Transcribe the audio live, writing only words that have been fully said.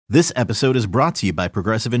This episode is brought to you by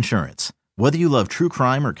Progressive Insurance. Whether you love true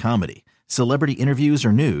crime or comedy, celebrity interviews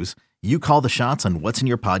or news, you call the shots on what's in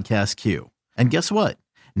your podcast queue. And guess what?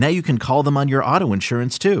 Now you can call them on your auto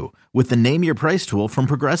insurance too with the Name Your Price tool from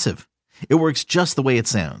Progressive. It works just the way it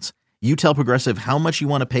sounds. You tell Progressive how much you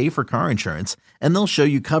want to pay for car insurance, and they'll show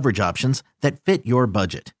you coverage options that fit your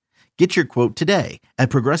budget. Get your quote today at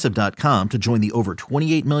Progressive.com to join the over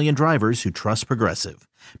 28 million drivers who trust Progressive.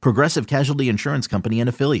 Progressive Casualty Insurance Company and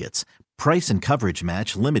Affiliates. Price and coverage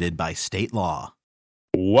match limited by state law.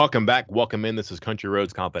 Welcome back. Welcome in. This is Country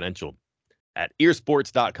Roads Confidential. At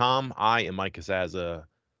earsports.com, I am Mike Casazza,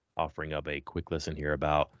 offering up a quick listen here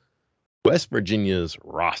about West Virginia's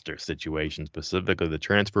roster situation, specifically the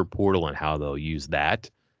transfer portal and how they'll use that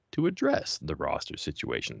to address the roster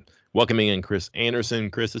situation. Welcoming in Chris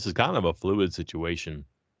Anderson. Chris, this is kind of a fluid situation.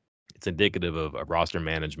 It's indicative of roster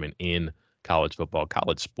management in college football,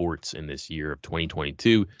 college sports in this year of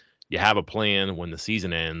 2022. You have a plan when the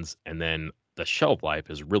season ends, and then the shelf life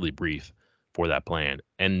is really brief for that plan.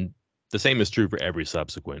 And the same is true for every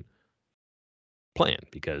subsequent plan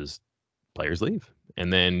because players leave.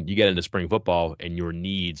 And then you get into spring football and your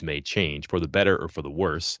needs may change for the better or for the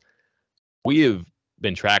worse. We have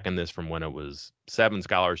been tracking this from when it was 7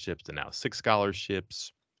 scholarships to now 6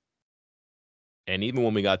 scholarships. And even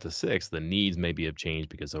when we got to 6, the needs maybe have changed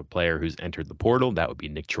because of a player who's entered the portal. That would be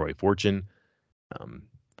Nick Troy Fortune.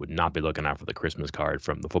 Would not be looking out for the Christmas card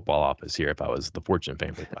from the football office here if I was the Fortune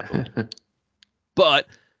family. But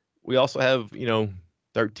we also have,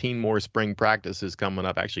 13 more spring practices coming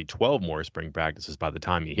up, actually 12 more spring practices by the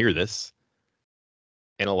time you hear this.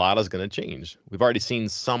 And a lot is going to change. We've already seen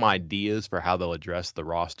some ideas for how they'll address the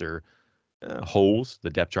roster holes, the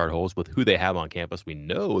depth chart holes with who they have on campus. We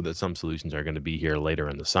know that some solutions are going to be here later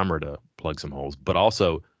in the summer to plug some holes. But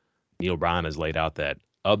also, Neil Brown has laid out that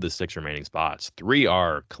of the 6 remaining spots, 3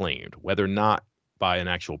 are claimed. Whether or not by an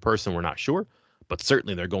actual person, we're not sure. But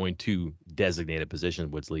certainly they're going to designate a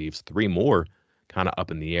position, which leaves 3 more kind of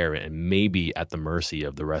up in the air and maybe at the mercy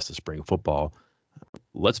of the rest of spring football.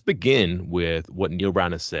 Let's begin with what Neil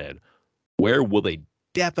Brown has said. Where will they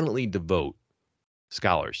definitely devote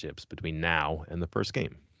scholarships between now and the first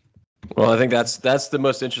game? Well, I think that's the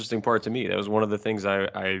most interesting part to me. That was one of the things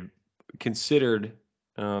I considered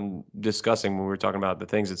discussing when we were talking about the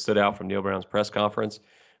things that stood out from Neil Brown's press conference,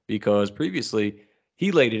 because previously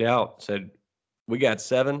he laid it out, said, we got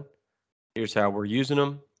 7. Here's how we're using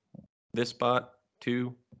them. This spot,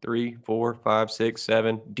 2, 3, 4, 5, 6,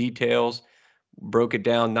 7 details, broke it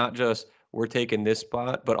down, not just we're taking this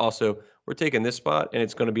spot, but also we're taking this spot and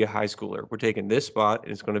it's going to be a high schooler. We're taking this spot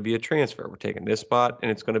and it's going to be a transfer. We're taking this spot and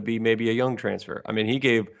it's going to be maybe a young transfer. I mean, he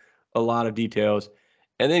gave a lot of details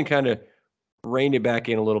and then kind of reined it back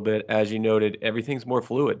in a little bit. As you noted, everything's more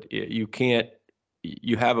fluid. You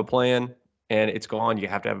have a plan and it's gone. You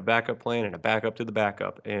have to have a backup plan and a backup to the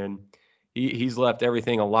backup. And he's left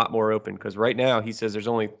everything a lot more open because right now he says there's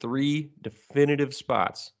only 3 definitive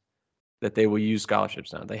spots that they will use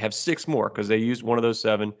scholarships on. They have 6 more because they used one of those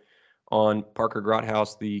 7 on Parker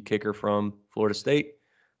Grothaus, the kicker from Florida State.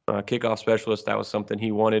 Kickoff specialist, that was something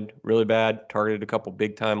he wanted really bad, targeted a couple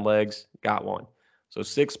big-time legs, got one. So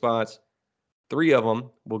 6 spots, 3 of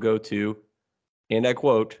them will go to, and I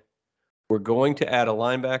quote, we're going to add a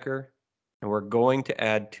linebacker, and we're going to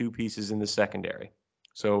add 2 pieces in the secondary.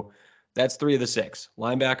 So that's 3 of the 6,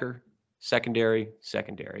 linebacker, secondary.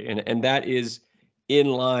 And that is in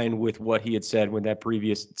line with what he had said with that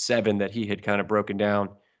previous 7 that he had kind of broken down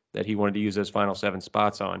that he wanted to use those final 7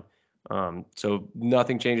 spots on. So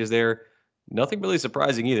nothing changes there. Nothing really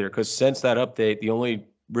surprising either, because since that update, the only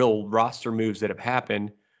real roster moves that have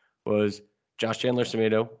happened was Josh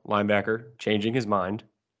Chandler-Semedo, linebacker, changing his mind,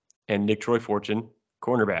 and Nick Troy Fortune,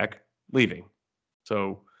 cornerback, leaving.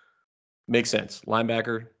 So makes sense.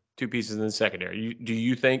 Linebacker, 2 pieces in the secondary. Do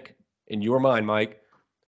you think, in your mind, Mike,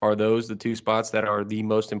 are those the 2 spots that are the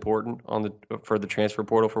most important for the transfer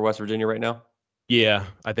portal for West Virginia right now? Yeah,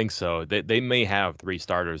 I think so. They may have 3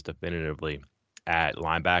 starters definitively at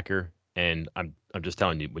linebacker, and I'm just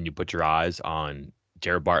telling you, when you put your eyes on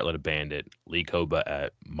Jared Bartlett at Bandit, Lee Koba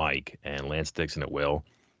at Mike, and Lance Dixon at Will,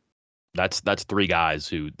 that's 3 guys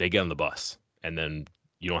who they get on the bus, and then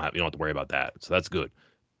you don't have to worry about that. So that's good.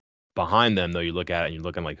 Behind them, though, you look at it and you're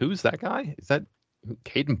looking like, who's that guy? Is that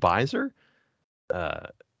Caden Beiser?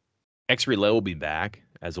 X-Ray will be back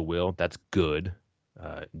as a Will. That's good.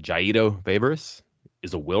 Jaido Favoris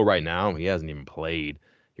is a Will right now. He hasn't even played.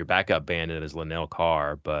 Your backup bandit is Linnell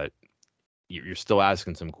Carr, but you're still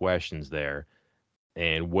asking some questions there.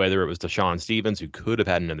 And whether it was Deshaun Stevens, who could have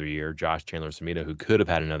had another year, Josh Chandler-Semedo, who could have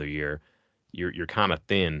had another year, you're kind of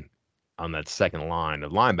thin on that second line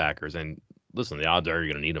of linebackers. And listen, the odds are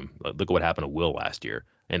you're going to need them. Look at what happened to Will last year.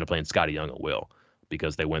 They ended up playing Scotty Young at Will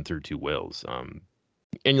because they went through two Wills. And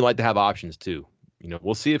you like to have options too.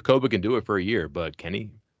 We'll see if Koba can do it for a year, but can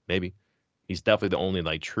he? Maybe. He's definitely the only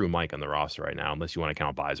like true Mike on the roster right now, unless you want to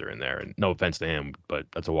count Beiser in there. And no offense to him, but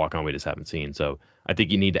that's a walk-on we just haven't seen. So I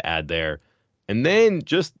think you need to add there. And then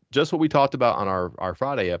just what we talked about on our our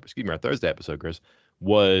Thursday episode, Chris,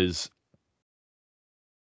 was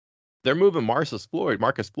they're moving Marcus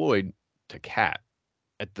Floyd to Cat,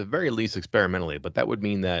 at the very least experimentally, but that would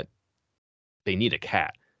mean that they need a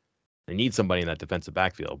Cat. They need somebody in that defensive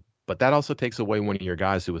backfield. But that also takes away one of your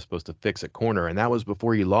guys who was supposed to fix at corner, and that was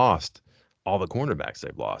before you lost all the cornerbacks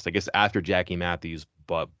they've lost. I guess after Jackie Matthews,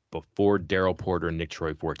 but before Daryl Porter and Nick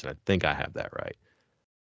Troy Fortune. I think I have that right.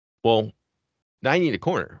 Well, now you need a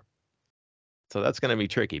corner. So that's going to be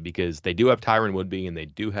tricky because they do have Tyron Woodby and they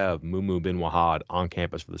do have Mumu Bin Wahad on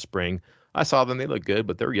campus for the spring. I saw them. They look good,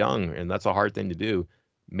 but they're young, and that's a hard thing to do.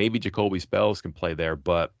 Maybe Jacoby Spells can play there,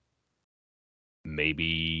 but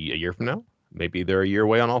maybe a year from now. Maybe they're a year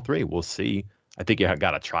away on all three. We'll see. I think you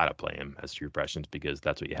got to try to play him as true freshmen because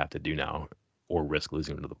that's what you have to do now, or risk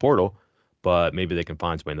losing him to the portal. But maybe they can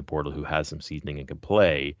find somebody in the portal who has some seasoning and can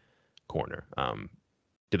play corner.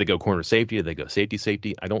 Do they go corner safety? Do they go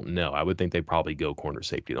safety? I don't know. I would think they probably go corner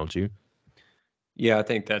safety, don't you? Yeah, I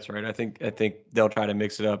think that's right. I think they'll try to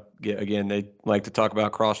mix it up. Again, they like to talk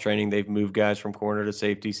about cross training. They've moved guys from corner to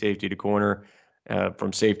safety to corner,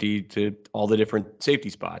 from safety to all the different safety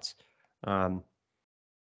spots.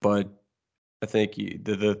 But I think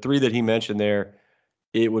the three that he mentioned there,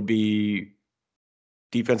 it would be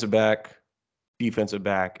defensive back,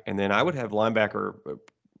 and then I would have linebacker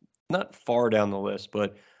not far down the list,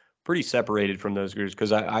 but pretty separated from those groups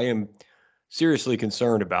because I am seriously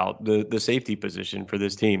concerned about the safety position for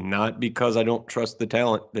this team. Not because I don't trust the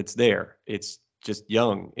talent that's there. It's just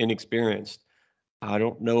young, inexperienced. I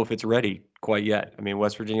don't know if it's ready quite yet. I mean,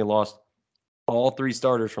 West Virginia lost all three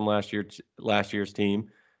starters from last year's team,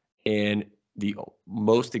 and the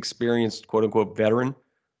most experienced quote unquote veteran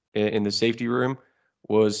in the safety room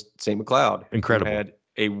was St. McLeod. Incredible. Who had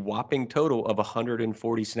a whopping total of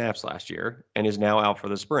 140 snaps last year and is now out for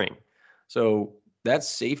the spring. So that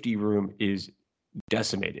safety room is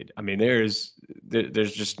decimated. I mean, there's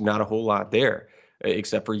just not a whole lot there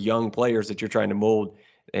except for young players that you're trying to mold.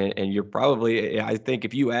 And you're probably, I think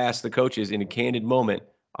if you ask the coaches in a candid moment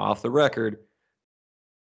off the record,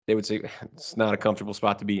 they would say it's not a comfortable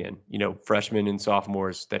spot to be in. Freshmen and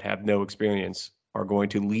sophomores that have no experience are going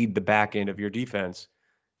to lead the back end of your defense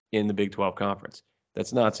in the Big 12 conference.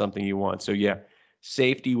 That's not something you want. So yeah,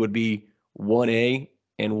 safety would be 1A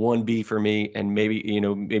and 1B for me, and maybe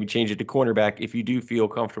change it to cornerback if you do feel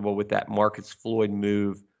comfortable with that Marcus Floyd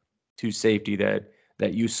move to safety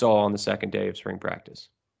that you saw on the second day of spring practice.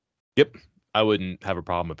 Yep. I wouldn't have a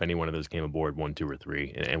problem if any one of those came aboard 1, 2, or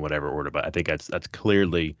 3 in whatever order, but I think that's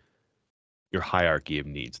clearly your hierarchy of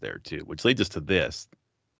needs there too, which leads us to this.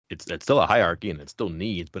 It's still a hierarchy and it still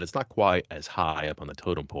needs, but it's not quite as high up on the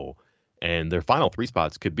totem pole. And their final 3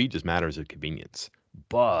 spots could be just matters of convenience.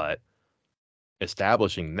 But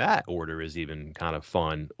establishing that order is even kind of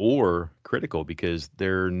fun or critical because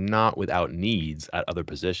they're not without needs at other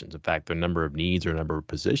positions. In fact, their number of needs or number of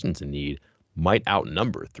positions in need might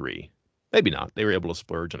outnumber 3. Maybe not. They were able to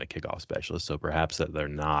splurge on a kickoff specialist, so perhaps that they're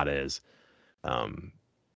not as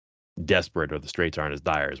desperate or the straits aren't as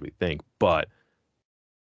dire as we think. But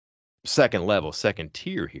second level, second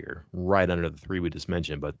tier here, right under the 3 we just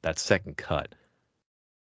mentioned, but that second cut.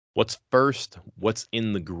 What's first? What's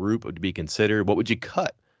in the group to be considered? What would you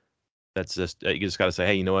cut? That's just, you just got to say,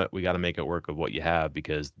 hey, you know what? We got to make it work of what you have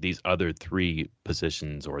because these other 3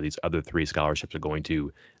 positions or these other 3 scholarships are going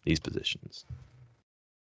to these positions.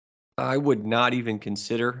 I would not even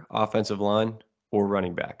consider offensive line or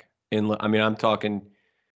running back. I'm talking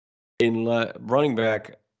in running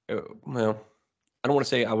back. Well, I don't want to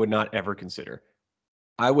say I would not ever consider.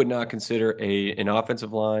 I would not consider an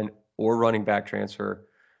offensive line or running back transfer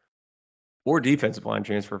or defensive line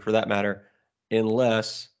transfer for that matter,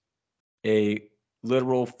 unless a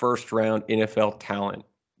literal first round NFL talent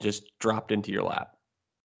just dropped into your lap.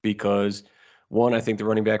 Because one, I think the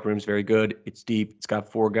running back room is very good. It's deep. It's got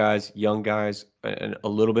 4 guys, young guys, and a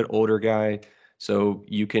little bit older guy. So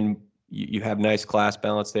you have nice class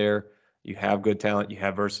balance there. You have good talent. You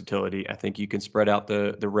have versatility. I think you can spread out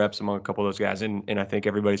the reps among a couple of those guys, and I think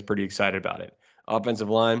everybody's pretty excited about it. Offensive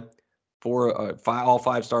line, all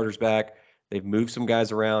 5 starters back. They've moved some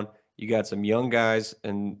guys around. You got some young guys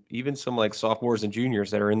and even some like sophomores and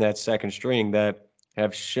juniors that are in that second string that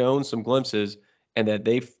have shown some glimpses and that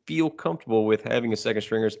they feel comfortable with having a second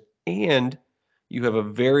stringers and you have a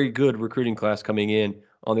very good recruiting class coming in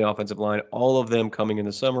on the offensive line, all of them coming in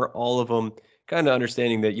the summer, all of them kind of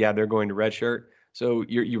understanding that, yeah, they're going to redshirt. So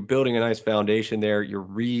you're building a nice foundation there. You're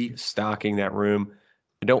restocking that room.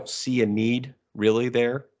 I don't see a need really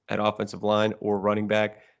there at offensive line or running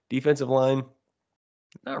back. Defensive line,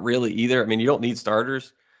 not really either. I mean, you don't need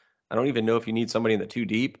starters. I don't even know if you need somebody in the two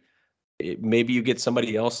deep. Maybe you get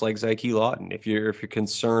somebody else like Zyke Lawton if you're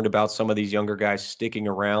concerned about some of these younger guys sticking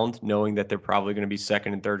around, knowing that they're probably going to be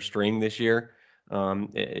second and third string this year,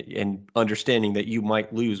 and understanding that you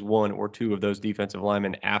might lose one or two of those defensive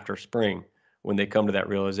linemen after spring when they come to that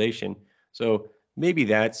realization. So maybe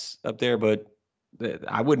that's up there, but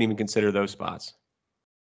I wouldn't even consider those spots.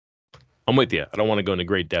 I'm with you. I don't want to go into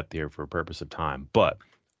great depth here for a purpose of time, but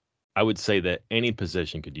I would say that any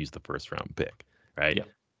position could use the first round pick, right? Yeah.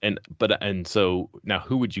 And so now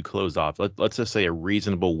who would you close off? Let's just say a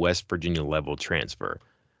reasonable West Virginia level transfer.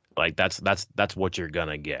 Like that's what you're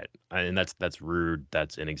gonna get. And that's rude,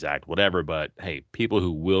 that's inexact, whatever, but hey, people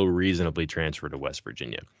who will reasonably transfer to West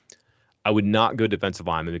Virginia. I would not go defensive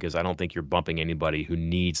lineman because I don't think you're bumping anybody who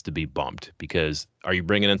needs to be bumped. Because are you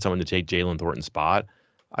bringing in someone to take Jalen Thornton's spot?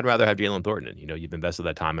 I'd rather have Jalen Thornton. You know, you've invested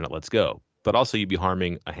that time in it. Let's go. But also, you'd be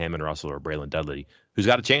harming a Hammond Russell or Braylon Dudley, who's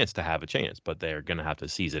got a chance to have a chance, but they're going to have to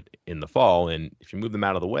seize it in the fall. And if you move them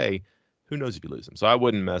out of the way, who knows if you lose them? So I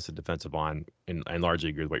wouldn't mess with defensive line, and I largely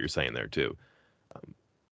agree with what you're saying there too.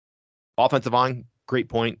 Offensive line, great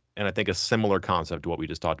point, and I think a similar concept to what we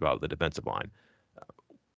just talked about with the defensive line.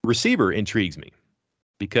 Receiver intrigues me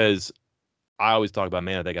because I always talk about,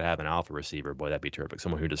 man, if they could have an alpha receiver, boy, that'd be terrific.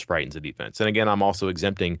 Someone who just frightens the defense. And again, I'm also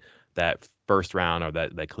exempting that first round or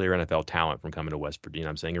that clear NFL talent from coming to West Virginia.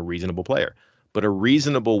 I'm saying a reasonable player. But a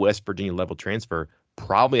reasonable West Virginia level transfer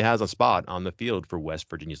probably has a spot on the field for West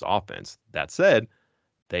Virginia's offense. That said,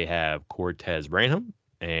 they have Cortez Branham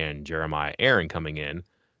and Jeremiah Aaron coming in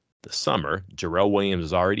the summer. Jarrell Williams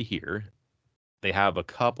is already here. They have a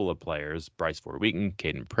couple of players, Bryce Ford Wheaton,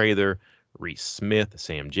 Caden Prather, Reese Smith,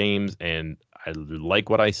 Sam James, and I like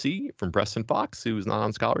what I see from Preston Fox, who's not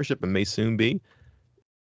on scholarship and may soon be.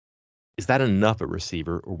 Is that enough at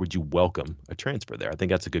receiver, or would you welcome a transfer there? I think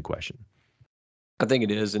that's a good question. I think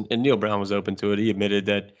it is, and Neil Brown was open to it. He admitted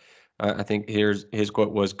that. I think his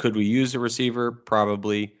quote was, "Could we use a receiver?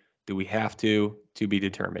 Probably. Do we have to? To be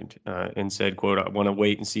determined." And said, "Quote: I want to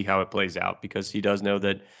wait and see how it plays out because he does know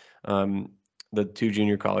that the two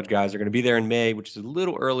junior college guys are going to be there in May, which is a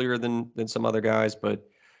little earlier than some other guys. But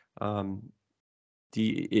um,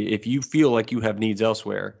 if you feel like you have needs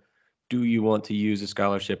elsewhere, do you want to use a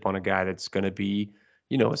scholarship on a guy that's going to be,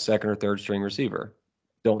 a second or third string receiver?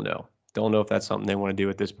 Don't know. Don't know if that's something they want to do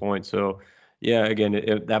at this point. So, yeah,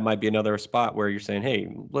 again, that might be another spot where you're saying,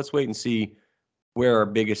 hey, let's wait and see where our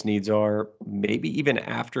biggest needs are, maybe even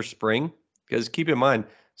after spring. Because keep in mind,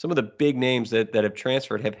 some of the big names that have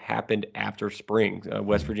transferred have happened after spring.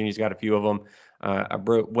 West Virginia's got a few of them.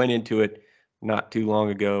 Went into it not too long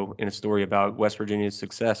ago in a story about West Virginia's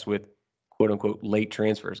success with quote unquote late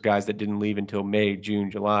transfers, guys that didn't leave until May, June,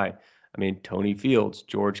 July. I mean, Tony Fields,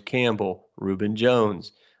 George Campbell, Reuben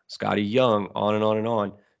Jones, Scotty Young, on and on and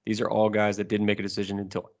on. These are all guys that didn't make a decision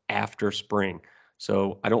until after spring.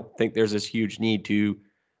 So I don't think there's this huge need to,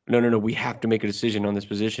 no, we have to make a decision on this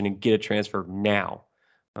position and get a transfer now.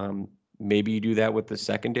 Maybe you do that with the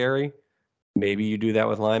secondary. Maybe you do that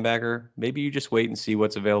with linebacker. Maybe you just wait and see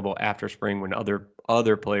what's available after spring when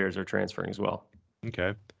other players are transferring as well.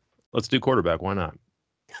 Okay. Let's do quarterback. Why not?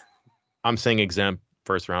 I'm saying exempt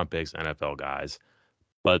first round picks, NFL guys,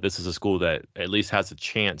 but this is a school that at least has a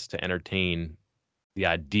chance to entertain the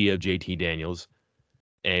idea of JT Daniels.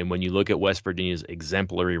 And when you look at West Virginia's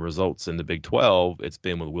exemplary results in the Big 12, it's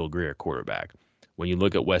been with Will Grier, quarterback. When you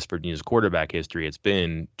look at West Virginia's quarterback history, it's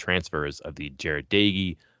been transfers of the Jarret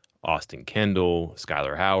Doege, Austin Kendall,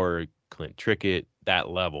 Skyler Howard, Clint Trickett, that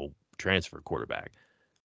level transfer quarterback.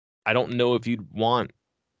 I don't know if you'd want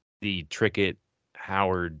the Trickett,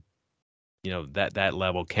 Howard, that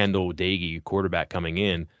level, Kendall, Doege quarterback coming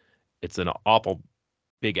in. It's an awful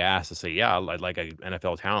big ask to say, yeah, I'd like an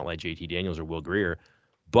NFL talent like JT Daniels or Will Grier.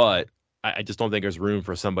 But I just don't think there's room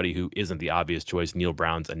for somebody who isn't the obvious choice. Neil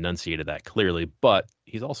Brown's enunciated that clearly, but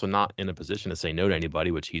he's also not in a position to say no to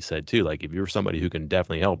anybody, which he said too. Like, if you're somebody who can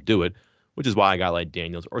definitely help, do it, which is why I got like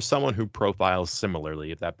Daniels or someone who profiles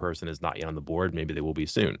similarly. If that person is not yet on the board, maybe they will be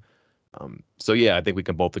soon. So, yeah, I think we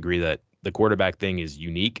can both agree that the quarterback thing is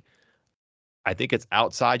unique. I think it's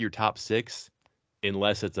outside your top six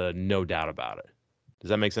unless it's a no doubt about it. Does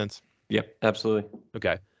that make sense? Yep, absolutely.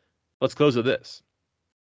 Okay. Let's close with this.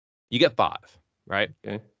 You get 5, right?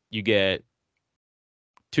 Okay. You get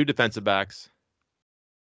 2 defensive backs,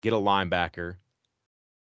 get a linebacker.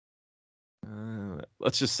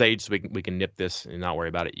 Let's just say so we can nip this and not worry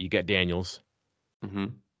about it. You get Daniels. Mm-hmm.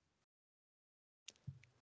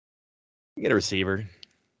 You get a receiver.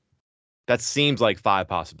 That seems like 5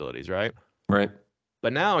 possibilities, right? Right.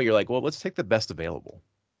 But now you're like, well, let's take the best available.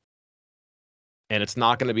 And it's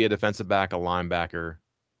not going to be a defensive back, a linebacker,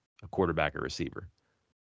 a quarterback, a receiver.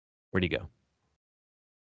 Where do you go?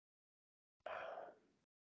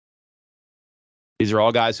 These are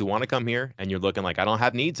all guys who want to come here, and you're looking like, I don't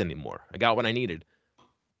have needs anymore. I got what I needed.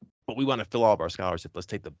 But we want to fill all of our scholarship. Let's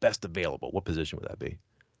take the best available. What position would that be?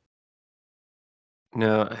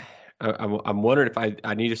 No, I'm wondering if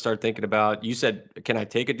I need to start thinking about, you said, can I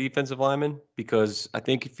take a defensive lineman? Because I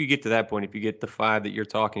think if you get to that point, if you get the 5 that you're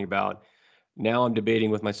talking about, now I'm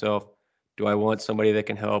debating with myself, do I want somebody that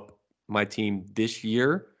can help my team this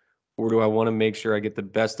year? Or do I want to make sure I get the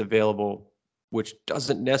best available, which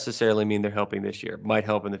doesn't necessarily mean they're helping this year, might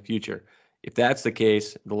help in the future. If that's the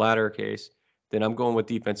case, the latter case, then I'm going with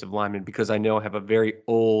defensive lineman because I know I have a very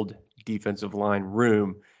old defensive line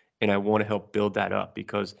room and I want to help build that up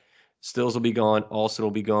because Stills will be gone, Alston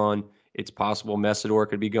will be gone. It's possible Messidor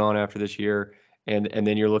could be gone after this year. And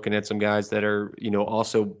then you're looking at some guys that are,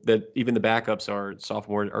 also that even the backups are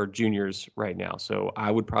sophomores or juniors right now. So I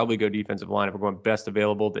would probably go defensive line if we're going best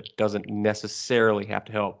available that doesn't necessarily have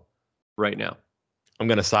to help right now. I'm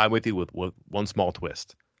going to side with you with one small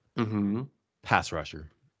twist. Mm-hmm. Pass rusher.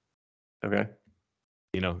 Okay.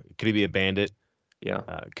 Could he be a bandit? Yeah.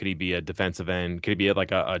 Could he be a defensive end? Could he be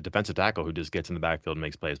a defensive tackle who just gets in the backfield and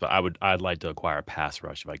makes plays? But I'd like to acquire a pass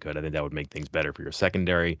rush if I could. I think that would make things better for your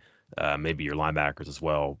secondary, maybe your linebackers as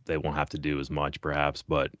well. They won't have to do as much perhaps,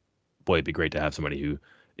 but boy, it'd be great to have somebody who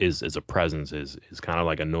is a presence, is kind of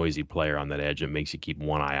like a noisy player on that edge. It makes you keep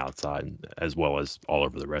one eye outside as well as all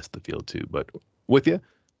over the rest of the field too. But with you,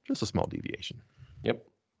 just a small deviation. Yep.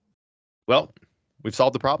 Well, we've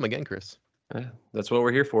solved the problem again, Chris. That's what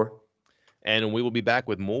we're here for. And we will be back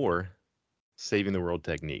with more Saving the World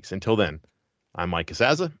techniques. Until then, I'm Mike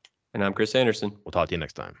Casazza. And I'm Chris Anderson. We'll talk to you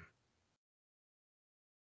next time.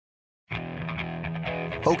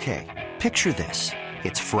 Okay, picture this.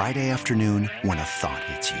 It's Friday afternoon when a thought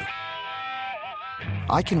hits you.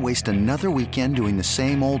 I can waste another weekend doing the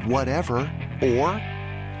same old whatever, or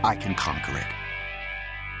I can conquer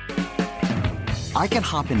it. I can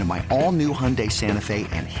hop into my all-new Hyundai Santa Fe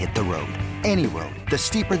and hit the road. Any road. The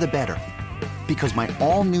steeper, the better. Because my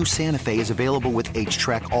all-new Santa Fe is available with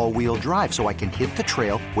H-Track all-wheel drive, so I can hit the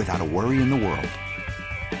trail without a worry in the world.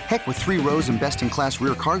 Heck, with 3 rows and best-in-class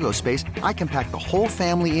rear cargo space, I can pack the whole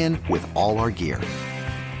family in with all our gear.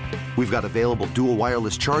 We've got available dual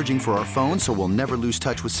wireless charging for our phones, so we'll never lose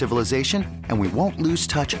touch with civilization, and we won't lose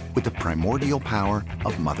touch with the primordial power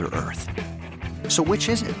of Mother Earth. So which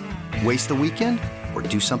is it? Waste the weekend or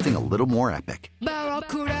do something a little more epic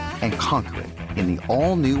and conquer it in the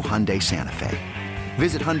all-new Hyundai Santa Fe.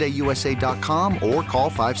 Visit HyundaiUSA.com or call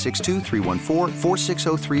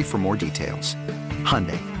 562-314-4603 for more details.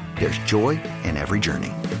 Hyundai, there's joy in every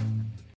journey.